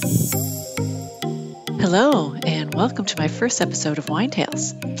Hello, and welcome to my first episode of Wine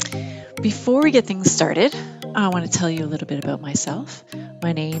Tales. Before we get things started, I want to tell you a little bit about myself.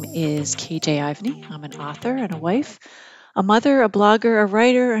 My name is KJ Ivany. I'm an author and a wife, a mother, a blogger, a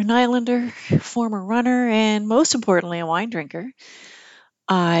writer, an islander, former runner, and most importantly, a wine drinker.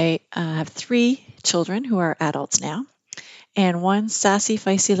 I have 3 children who are adults now, and one sassy,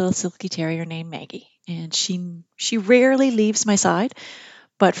 feisty little silky terrier named Maggie. And she rarely leaves my side.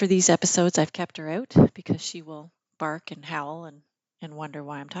 But for these episodes, I've kept her out because she will bark and howl and wonder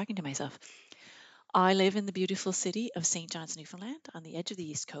why I'm talking to myself. I live in the beautiful city of St. John's, Newfoundland, on the edge of the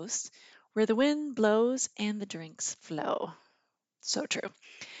East Coast, where the wind blows and the drinks flow. So true.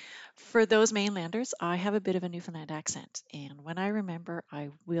 For those mainlanders, I have a bit of a Newfoundland accent, and when I remember,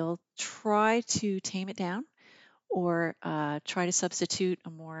 I will try to tame it down or try to substitute a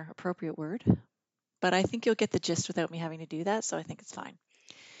more appropriate word. But I think you'll get the gist without me having to do that, so I think it's fine.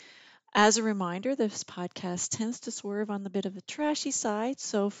 As a reminder, this podcast tends to swerve on the bit of the trashy side.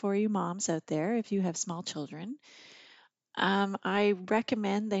 So, for you moms out there, if you have small children, I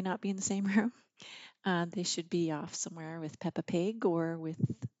recommend they not be in the same room. They should be off somewhere with Peppa Pig or with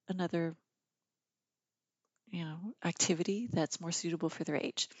another, activity that's more suitable for their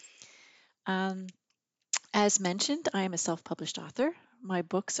age. Um, as mentioned, I am a self-published author. My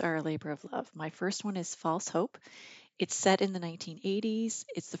books are a labor of love. My first one is False Hope. It's set in the 1980s.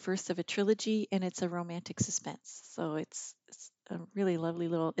 It's the first of a trilogy, and it's a romantic suspense. So it's a really lovely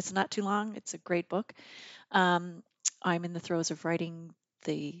little. It's not too long. It's a great book. Um, I'm in the throes of writing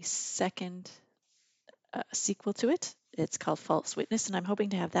the second sequel to it. It's called False Witness, and I'm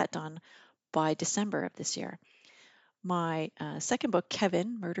hoping to have that done by December of this year. My second book,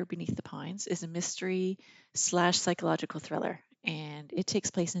 Kevin, Murder Beneath the Pines, is a mystery / psychological thriller, and it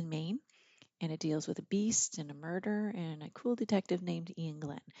takes place in Maine, and it deals with a beast and a murder and a cool detective named Ian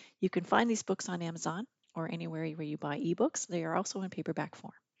Glenn. You can find these books on Amazon or anywhere where you buy ebooks. They are also in paperback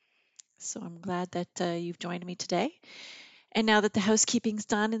form. So I'm glad that you've joined me today. And now that the housekeeping's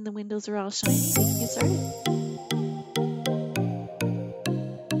done and the windows are all shiny, we can get started.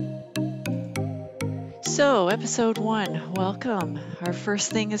 So, episode 1, welcome. Our first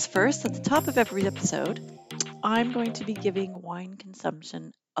thing is first. At the top of every episode, I'm going to be giving wine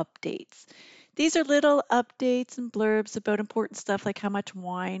consumption updates. These are little updates and blurbs about important stuff like how much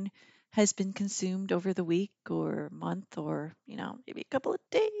wine has been consumed over the week or month or, maybe a couple of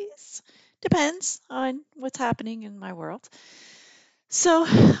days. Depends on what's happening in my world. So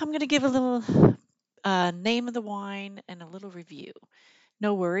I'm going to give a little name of the wine and a little review.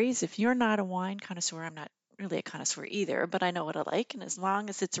 No worries. If you're not a wine connoisseur, I'm not really a connoisseur either, but I know what I like. And as long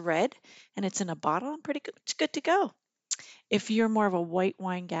as it's red and it's in a bottle, I'm pretty good to go. If you're more of a white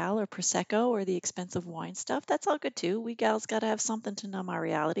wine gal or Prosecco or the expensive wine stuff, that's all good too. We gals got to have something to numb our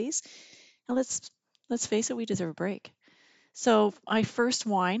realities. And let's face it, we deserve a break. So my first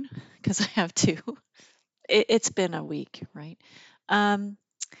wine, because I have 2, it's been a week, right? Baron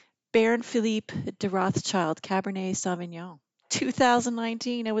Philippe de Rothschild Cabernet Sauvignon.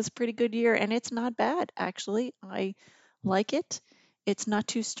 2019, it was a pretty good year, and it's not bad, actually. I like it. It's not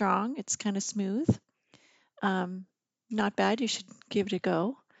too strong. It's kind of smooth. Not bad. You should give it a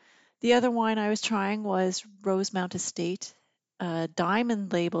go. The other wine I was trying was Rosemount Estate,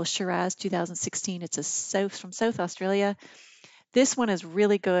 Diamond Label Shiraz 2016. It's from South Australia. This one is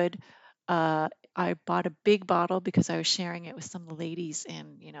really good. I bought a big bottle because I was sharing it with some of the ladies,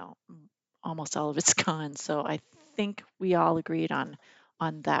 and almost all of it's gone. So I think we all agreed on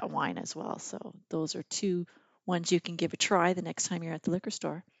that wine as well. So those are 2 ones you can give a try the next time you're at the liquor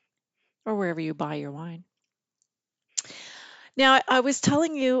store or wherever you buy your wine. Now, I was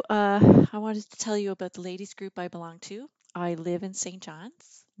telling you, I wanted to tell you about the ladies group I belong to. I live in St.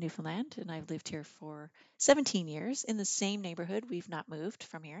 John's, Newfoundland, and I've lived here for 17 years in the same neighborhood. We've not moved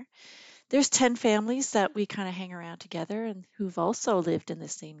from here. There's 10 families that we kind of hang around together and who've also lived in the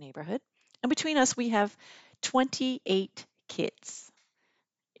same neighborhood. And between us, we have 28 kids.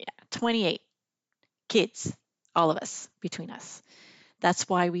 Yeah, 28 kids, all of us, between us. That's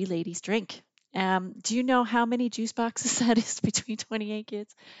why we ladies drink. Do you know how many juice boxes that is between 28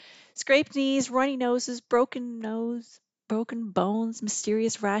 kids? Scraped knees, runny noses, broken nose, broken bones,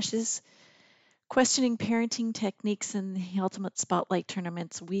 mysterious rashes, questioning parenting techniques, and the ultimate spotlight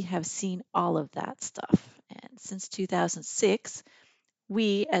tournaments. We have seen all of that stuff. And since 2006,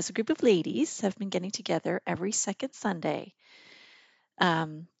 we, as a group of ladies, have been getting together every second Sunday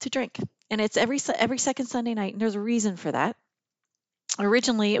to drink. And it's every second Sunday night, and there's a reason for that.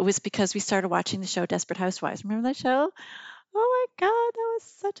 Originally, it was because we started watching the show Desperate Housewives. Remember that show? Oh my God, that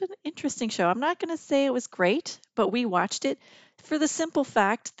was such an interesting show. I'm not going to say it was great, but we watched it for the simple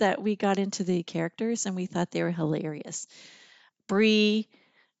fact that we got into the characters and we thought they were hilarious. Bree,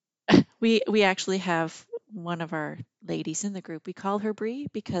 we actually have one of our ladies in the group. We call her Bree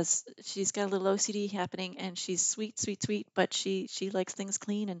because she's got a little OCD happening, and she's sweet, sweet, sweet, but she likes things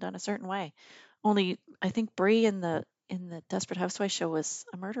clean and done a certain way. Only I think Bree in the Desperate Housewives show was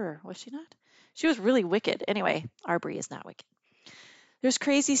a murderer, was she not? She was really wicked. Anyway, our Bree is not wicked. There's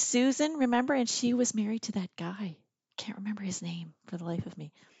Crazy Susan, remember? And she was married to that guy. Can't remember his name for the life of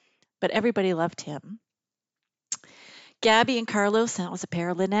me, but everybody loved him. Gabby and Carlos, that was a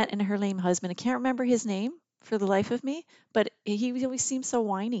pair. Lynette and her lame husband. I can't remember his name for the life of me, but he always seemed so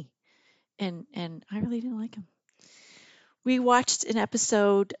whiny, and I really didn't like him. We watched an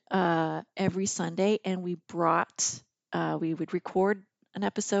episode every Sunday, and we would record an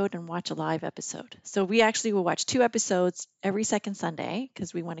episode and watch a live episode. So we actually will watch 2 episodes every second Sunday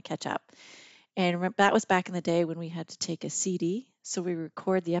because we want to catch up. And that was back in the day when we had to take a CD. So we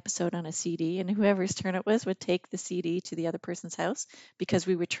record the episode on a CD, and whoever's turn it was would take the CD to the other person's house because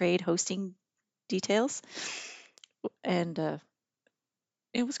we would trade hosting details. And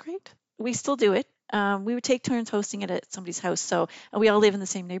it was great. We still do it. We would take turns hosting it at somebody's house. So, and we all live in the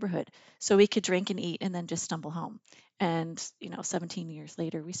same neighborhood. So we could drink and eat and then just stumble home. And, 17 years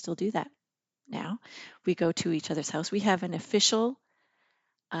later, we still do that now. We go to each other's house. We have an official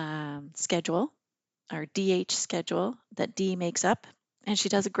schedule, our DH schedule that D makes up, and she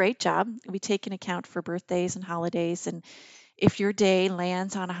does a great job. We take in account for birthdays and holidays, and if your day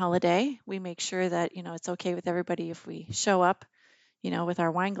lands on a holiday, we make sure that it's okay with everybody if we show up, with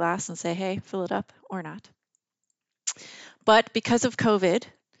our wine glass and say, hey, fill it up or not. But because of COVID,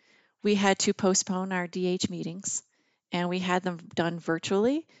 we had to postpone our DH meetings, and we had them done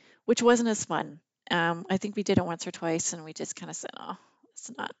virtually, which wasn't as fun. I think we did it once or twice, and we just kind of said, oh,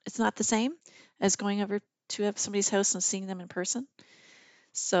 it's not the same as going over to have somebody's house and seeing them in person.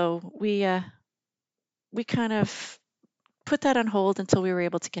 So we kind of put that on hold until we were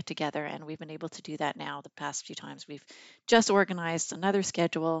able to get together, and we've been able to do that now the past few times. We've just organized another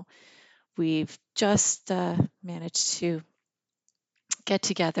schedule. We've just managed to get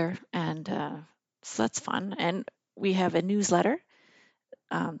together, and so that's fun. And we have a newsletter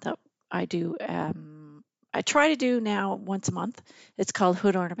that I do. I try to do now once a month. It's called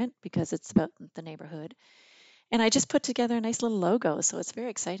Hood Ornament because it's about the neighborhood. And I just put together a nice little logo, so it's very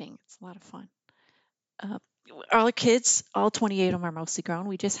exciting. It's a lot of fun. Uh, all the kids, all 28 of them are mostly grown.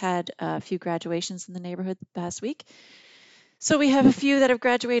 We just had a few graduations in the neighborhood the past week. So we have a few that have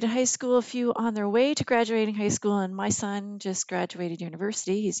graduated high school, a few on their way to graduating high school, and my son just graduated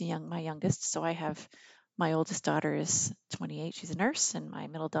university. He's my youngest. So I have my oldest daughter is 28. She's a nurse, and my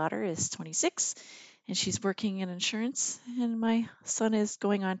middle daughter is 26, and she's working in insurance. And my son is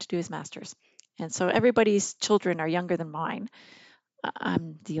going on to do his master's. And so everybody's children are younger than mine.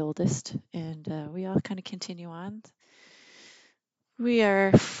 I'm the oldest, and we all kind of continue on. We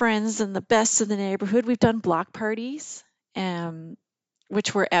are friends and the best of the neighborhood. We've done block parties,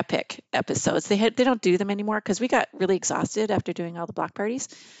 which were epic episodes. They don't do them anymore because we got really exhausted after doing all the block parties.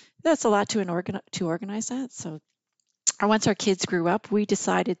 That's a lot to organize that. So once our kids grew up, we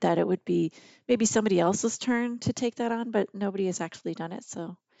decided that it would be maybe somebody else's turn to take that on, but nobody has actually done it.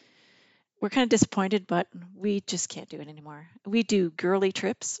 So we're kind of disappointed, but we just can't do it anymore. We do girly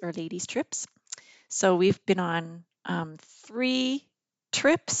trips or ladies trips. So we've been on 3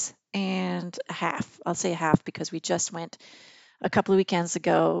 trips and a half. I'll say a half because we just went a couple of weekends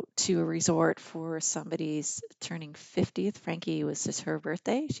ago to a resort for somebody's turning 50th. Frankie was just her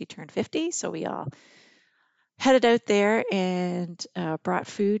birthday. She turned 50. So we all headed out there and brought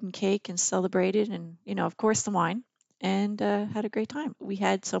food and cake and celebrated and, of course, the wine, and had a great time. We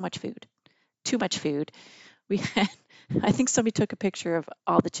had so much food, too much food. We had, I think somebody took a picture of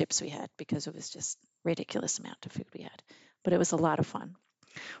all the chips we had because it was just ridiculous amount of food we had, but it was a lot of fun.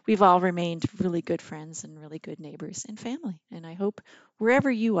 We've all remained really good friends and really good neighbors and family. And I hope wherever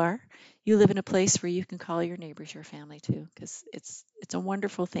you are, you live in a place where you can call your neighbors your family too, because it's a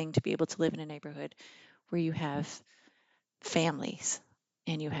wonderful thing to be able to live in a neighborhood where you have families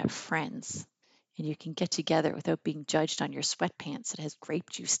and you have friends and you can get together without being judged on your sweatpants that has grape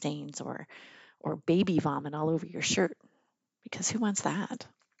juice stains or baby vomit all over your shirt, because who wants that?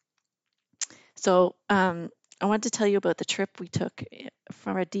 So I wanted to tell you about the trip we took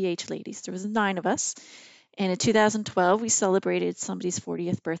from our DH ladies. There was 9 of us. And in 2012, we celebrated somebody's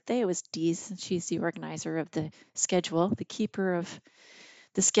 40th birthday. It was Dee's, and she's the organizer of the schedule, the keeper of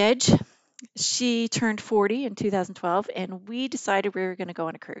the sketch. She turned 40 in 2012, and we decided we were going to go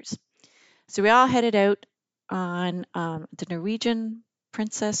on a cruise. So we all headed out on the Norwegian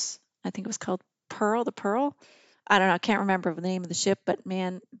Princess, I think it was called Pearl, the Pearl. I don't know, I can't remember the name of the ship, but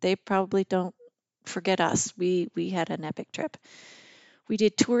man, they probably don't forget us. We had an epic trip. We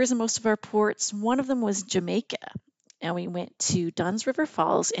did tours in most of our ports. One of them was Jamaica, and we went to Dunn's River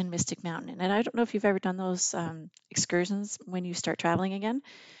Falls and Mystic Mountain. And I don't know if you've ever done those excursions when you start traveling again.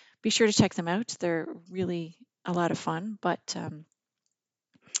 Be sure to check them out. They're really a lot of fun. But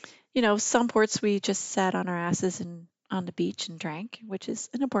some ports we just sat on our asses and on the beach and drank, which is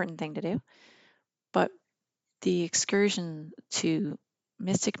an important thing to do. But the excursion to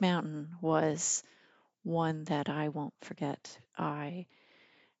Mystic Mountain was one that I won't forget. I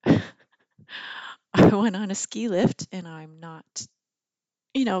went on a ski lift, and I'm not,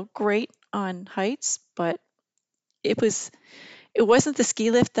 great on heights, but it was it wasn't the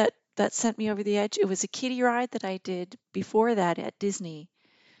ski lift that sent me over the edge. It was a kiddie ride that I did before that at Disney.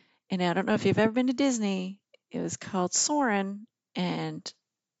 And I don't know if you've ever been to Disney. It was called Soarin', and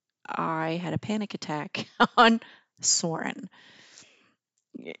I had a panic attack on Soarin'.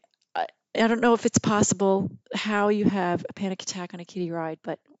 Y- I, I don't know if it's possible how you have a panic attack on a kiddie ride,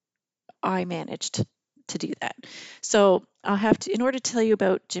 but I managed to do that. So I'll have to, in order to tell you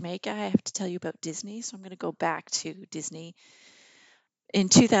about Jamaica, I have to tell you about Disney. So I'm going to go back to Disney in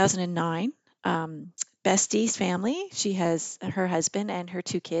 2009. Bestie's family, she has her husband and her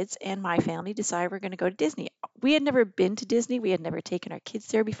two kids, and my family decided we're going to go to Disney. We had never been to Disney. We had never taken our kids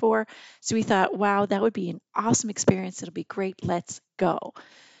there before. So we thought, wow, that would be an awesome experience. It'll be great. Let's go.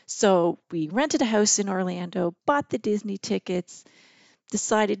 So we rented a house in Orlando, bought the Disney tickets,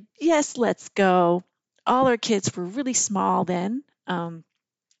 decided, yes, let's go. All our kids were really small then. The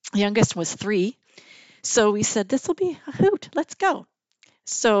youngest was 3. So we said, this will be a hoot. Let's go.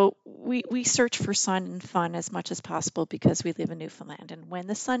 So we search for sun and fun as much as possible because we live in Newfoundland. And when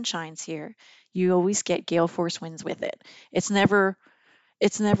the sun shines here, you always get gale force winds with it. It's never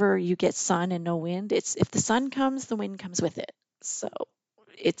you get sun and no wind. It's if the sun comes, the wind comes with it. So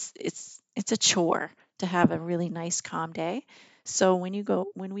it's a chore to have a really nice calm day. So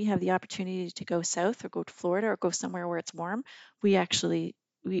when we have the opportunity to go south or go to Florida or go somewhere where it's warm, we actually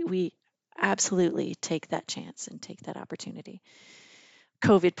we absolutely take that chance and take that opportunity.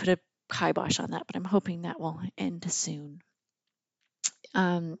 COVID put a kibosh on that, but I'm hoping that will end soon.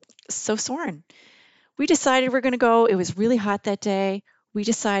 Um, so Soren, we decided we're going to go. It was really hot that day. We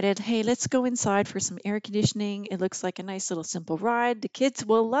decided, hey, let's go inside for some air conditioning. It looks like a nice little simple ride. The kids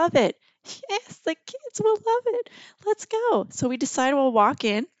will love it. Yes, the kids will love it. Let's go. So we decided we'll walk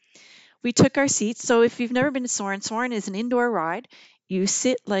in. We took our seats. So if you've never been to Soren, Soren is an indoor ride. You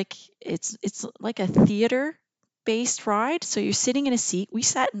sit like it's like a theater based ride. So you're sitting in a seat. We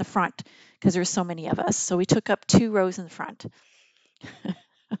sat in the front because there were so many of us. So we took up 2 rows in the front.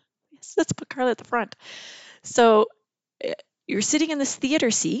 Yes, let's put Carla at the front. So eh, you're sitting in this theater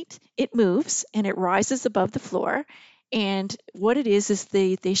seat. It moves and it rises above the floor. And what it is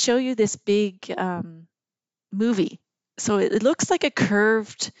they show you this big movie. So it looks like a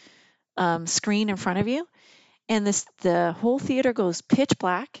curved screen in front of you, and the whole theater goes pitch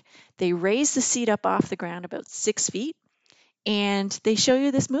black. They raise the seat up off the ground about 6 feet, and they show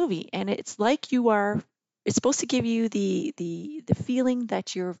you this movie, and it's like it's supposed to give you the feeling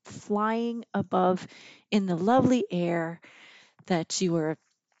that you're flying above in the lovely air, that you are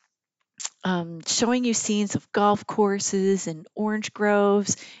showing you scenes of golf courses and orange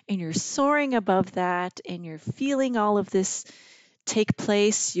groves, and you're soaring above that, and you're feeling all of this take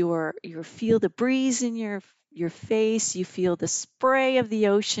place. You feel the breeze in your face. You feel the spray of the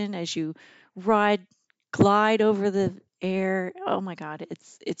ocean as you glide over the air. Oh my God,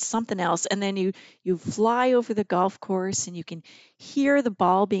 it's something else. And then you fly over the golf course, and you can hear the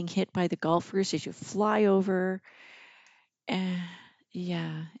ball being hit by the golfers as you fly over. And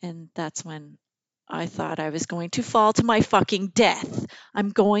yeah, and that's when I thought I was going to fall to my fucking death.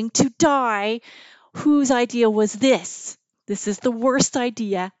 I'm going to die. Whose idea was this? This is the worst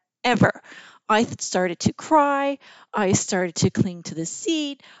idea ever. I started to cry. I started to cling to the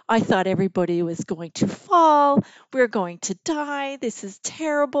seat. I thought everybody was going to fall. We're going to die. This is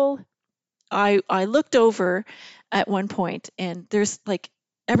terrible. I looked over at one point, and there's like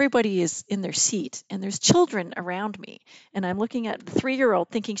everybody is in their seat and there's children around me, and I'm looking at the 3-year-old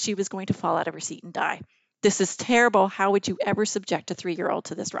thinking she was going to fall out of her seat and die. This is terrible. How would you ever subject a 3-year-old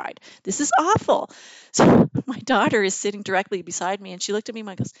to this ride? This is awful. So my daughter is sitting directly beside me, and she looked at me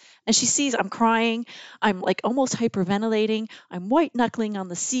and goes, and she sees I'm crying. I'm like almost hyperventilating. I'm white knuckling on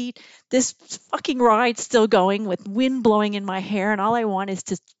the seat. This fucking ride's still going with wind blowing in my hair, and all I want is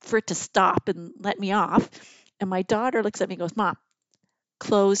for it to stop and let me off. And my daughter looks at me and goes, Mom,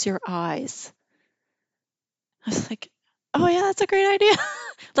 close your eyes. I was like, oh yeah, that's a great idea.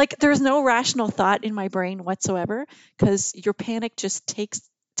 Like there's no rational thought in my brain whatsoever because your panic just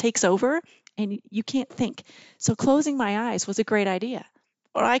takes over and you can't think. So closing my eyes was a great idea.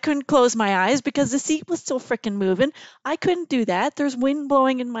 Or I couldn't close my eyes because the seat was still freaking moving. I couldn't do that. There's wind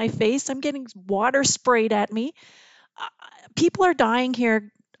blowing in my face. I'm getting water sprayed at me. Uh, People are dying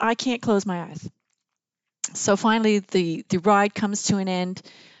here. I can't close my eyes. So finally the ride comes to an end.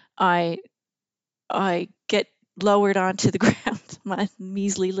 I I get lowered onto the ground, my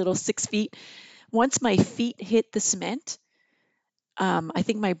measly little 6 feet. Once my feet hit the cement, I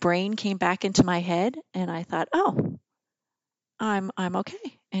think my brain came back into my head, and I thought, "Oh, I'm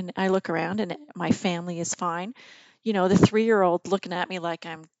okay." And I look around, and my family is fine. You know, the 3-year-old looking at me like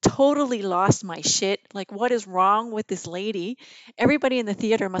I'm totally lost my shit. Like, what is wrong with this lady? Everybody in the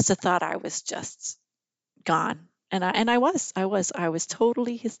theater must have thought I was just gone. And I was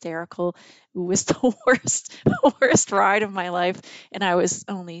totally hysterical. It was the worst ride of my life, and I was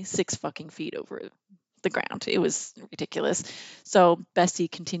only 6 fucking feet over the ground. It was ridiculous. So Bessie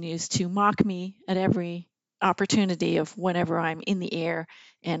continues to mock me at every opportunity of whenever I'm in the air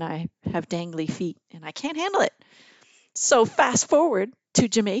and I have dangly feet and I can't handle it. So fast forward to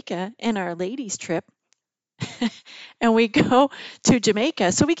Jamaica and our ladies trip, and we go to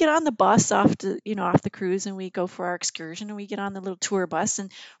Jamaica. So we get on the bus off the cruise, and we go for our excursion, and we get on the little tour bus,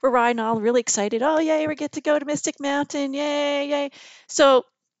 and we're riding all really excited. Oh yay, we get to go to Mystic Mountain. Yay, yay. So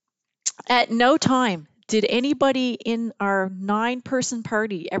at no time did anybody in our 9-person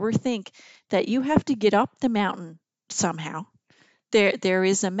party ever think that you have to get up the mountain somehow. There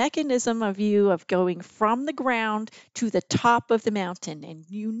is a mechanism of going from the ground to the top of the mountain, and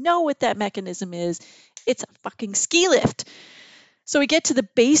you know what that mechanism is. It's a fucking ski lift. So we get to the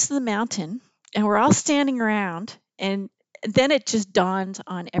base of the mountain, and we're all standing around, and then it just dawned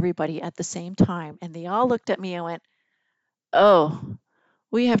on everybody at the same time, and they all looked at me and went, "Oh,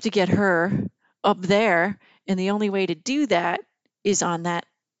 we have to get her up there, and the only way to do that is on that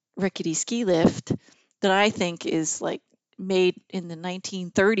rickety ski lift that I think is like made in the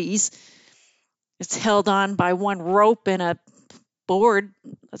 1930s. It's held on by one rope and a board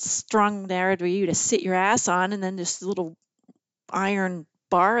that's strung there for you to sit your ass on, and then this little iron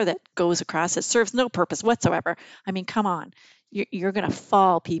bar that goes across it serves no purpose whatsoever. I mean, come on, you're going to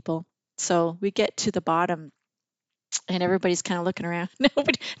fall, people." So we get to the bottom, and everybody's kind of looking around.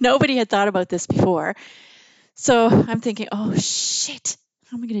 Nobody had thought about this before. So I'm thinking, oh shit,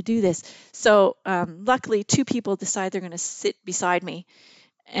 how am I going to do this? So luckily, 2 people decide they're going to sit beside me,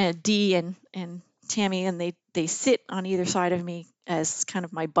 Dee and Tammy, and they sit on either side of me as kind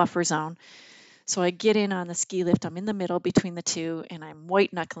of my buffer zone. So I get in on the ski lift. I'm in the middle between the two, and I'm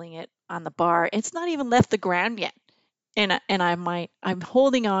white knuckling it on the bar. It's not even left the ground yet, and I'm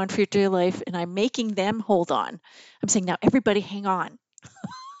holding on for dear life, and I'm making them hold on. I'm saying, now everybody hang on,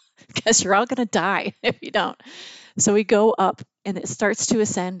 because you're all going to die if you don't. So we go up, and it starts to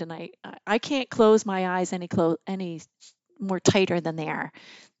ascend, and I can't close my eyes any more tighter than they are.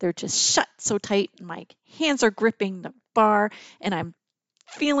 They're just shut so tight. My hands are gripping the bar, and I'm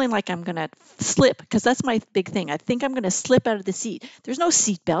feeling like I'm going to slip, because that's my big thing. I think I'm going to slip out of the seat. There's no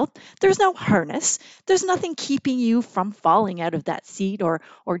seat belt. There's no harness. There's nothing keeping you from falling out of that seat or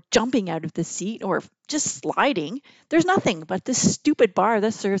jumping out of the seat or just sliding. There's nothing but this stupid bar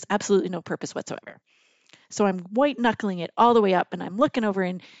that serves absolutely no purpose whatsoever. So I'm white knuckling it all the way up, and I'm looking over,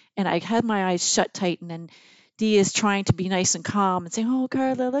 and I have my eyes shut tight, and then Dee is trying to be nice and calm and saying, "Oh,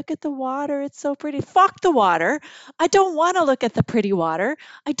 Carla, look at the water. It's so pretty." Fuck the water. I don't want to look at the pretty water.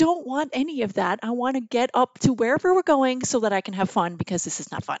 I don't want any of that. I want to get up to wherever we're going so that I can have fun, because this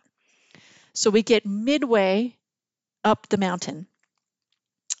is not fun. So we get midway up the mountain,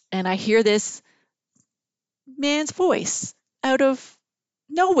 and I hear this man's voice out of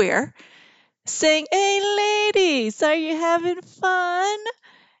nowhere saying, "Hey, ladies, are you having fun?"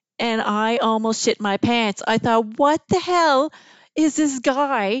 And I almost shit my pants. I thought, what the hell is this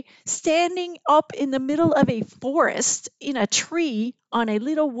guy standing up in the middle of a forest in a tree on a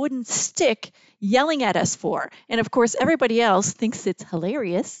little wooden stick yelling at us for? And of course, everybody else thinks it's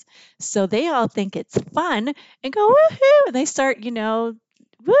hilarious. So they all think it's fun and go, woohoo. And they start, woohoo.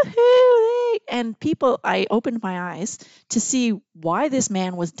 And I opened my eyes to see why this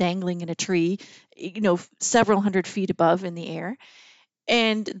man was dangling in a tree, several hundred feet above in the air.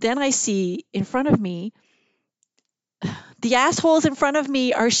 And then I see in front of me, the assholes in front of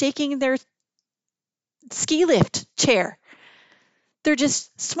me are shaking their ski lift chair. They're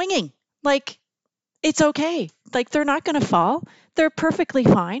just swinging like it's okay. Like they're not going to fall. They're perfectly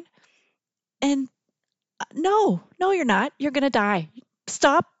fine. And no, you're not. You're going to die.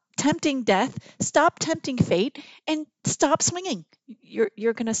 Stop tempting death, stop tempting fate, and stop swinging.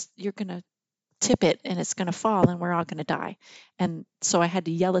 You're gonna tip it and it's gonna fall and we're all gonna die. And so I had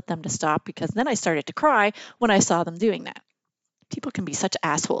to yell at them to stop because then I started to cry when I saw them doing that. People can be such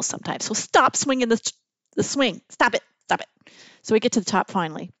assholes sometimes. So stop swinging the swing. Stop it. Stop it. So we get to the top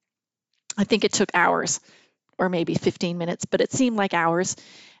finally. I think it took hours or maybe 15 minutes, but it seemed like hours.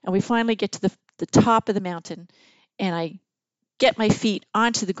 And we finally get to the top of the mountain and I get my feet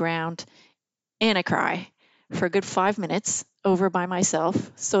onto the ground and I cry for a good 5 minutes over by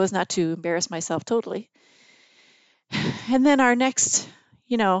myself so as not to embarrass myself totally. And then our next,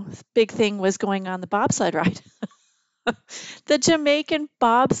 big thing was going on the bobsled ride, the Jamaican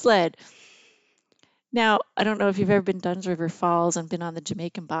bobsled. Now, I don't know if you've ever been to Dunn's River Falls and been on the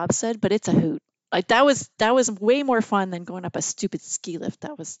Jamaican bobsled, but it's a hoot. Like that was way more fun than going up a stupid ski lift.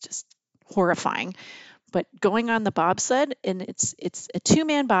 That was just horrifying. But going on the bobsled, and it's a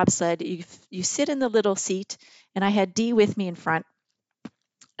two-man bobsled. You sit in the little seat, and I had Dee with me in front,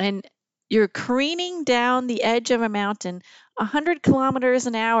 and you're careening down the edge of a mountain 100 kilometers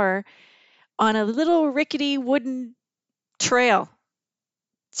an hour on a little rickety wooden trail.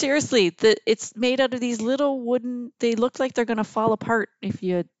 Seriously, it's made out of these little wooden, they look like they're going to fall apart if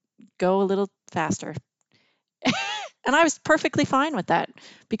you go a little faster. And I was perfectly fine with that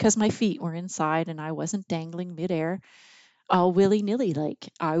because my feet were inside and I wasn't dangling midair all willy-nilly. Like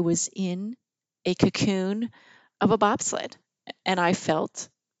I was in a cocoon of a bobsled and I felt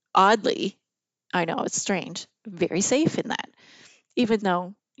oddly, I know it's strange, very safe in that, even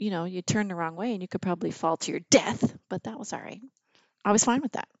though, you turn the wrong way and you could probably fall to your death, but that was all right. I was fine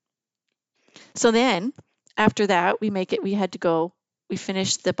with that. So then after that, we had to go, we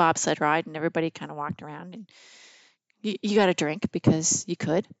finished the bobsled ride and everybody kind of walked around and you got a drink because you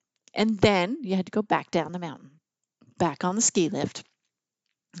could. And then you had to go back down the mountain, back on the ski lift.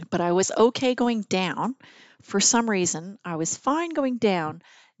 But I was okay going down. For some reason, I was fine going down,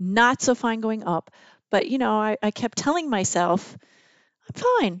 not so fine going up. But, I kept telling myself, I'm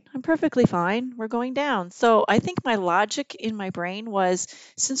fine. I'm perfectly fine. We're going down. So I think my logic in my brain was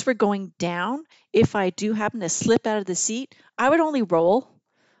since we're going down, if I do happen to slip out of the seat, I would only roll.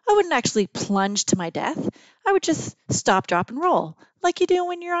 I wouldn't actually plunge to my death. I would just stop, drop, and roll like you do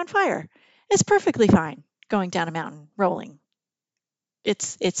when you're on fire. It's perfectly fine going down a mountain, rolling.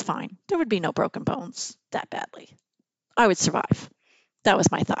 It's fine. There would be no broken bones that badly. I would survive. That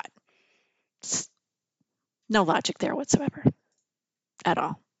was my thought. No logic there whatsoever at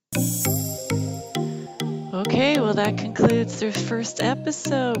all. Okay, well, that concludes the first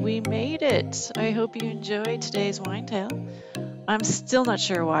episode. We made it. I hope you enjoyed today's wine tale. I'm still not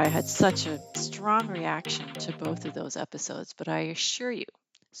sure why I had such a strong reaction to both of those episodes, but I assure you,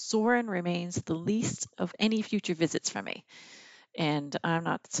 Soren remains the least of any future visits from me. And I'm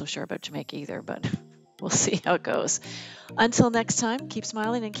not so sure about Jamaica either, but we'll see how it goes. Until next time, keep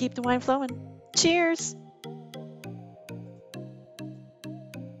smiling and keep the wine flowing. Cheers!